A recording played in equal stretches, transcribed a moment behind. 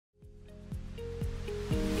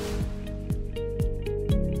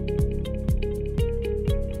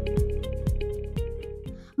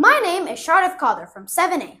name is Shaarif Qader from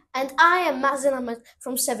 7A. And I am Mazen Ahmed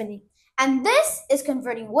from 7A. And this is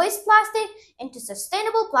converting waste plastic into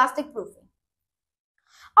sustainable plastic roofing.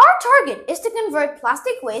 Our target is to convert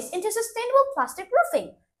plastic waste into sustainable plastic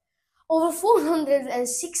roofing. Over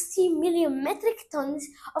 460 million metric tons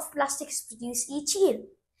of plastic is produced each year,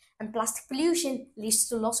 and plastic pollution leads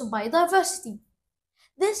to loss of biodiversity.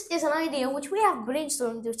 This is an idea which we have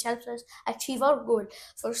brainstormed which helps us achieve our goal.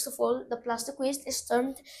 First of all, the plastic waste is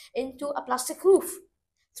turned into a plastic roof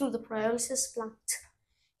through the pyrolysis plant.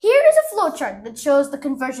 Here is a flowchart that shows the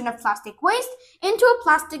conversion of plastic waste into a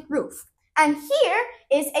plastic roof. And here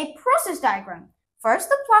is a process diagram. First,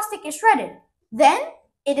 the plastic is shredded. Then,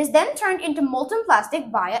 it is then turned into molten plastic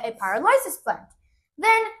via a pyrolysis plant.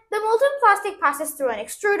 Then, the molten plastic passes through an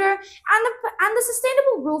extruder and the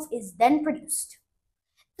sustainable roof is then produced.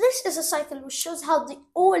 This is a cycle which shows how the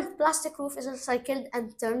old plastic roof is recycled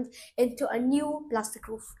and turned into a new plastic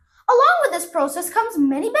roof. Along with this process comes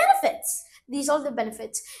many benefits. These are the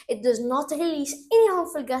benefits. It does not release any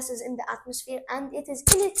harmful gases in the atmosphere and it is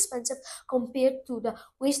inexpensive compared to the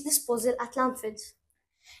waste disposal at landfills.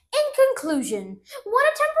 In conclusion, when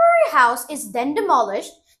a temporary house is then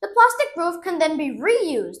demolished, the plastic roof can then be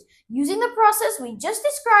reused using the process we just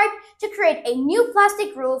described to create a new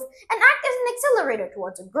plastic roof and act as an accelerator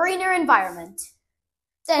towards a greener environment.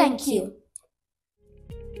 Thank you.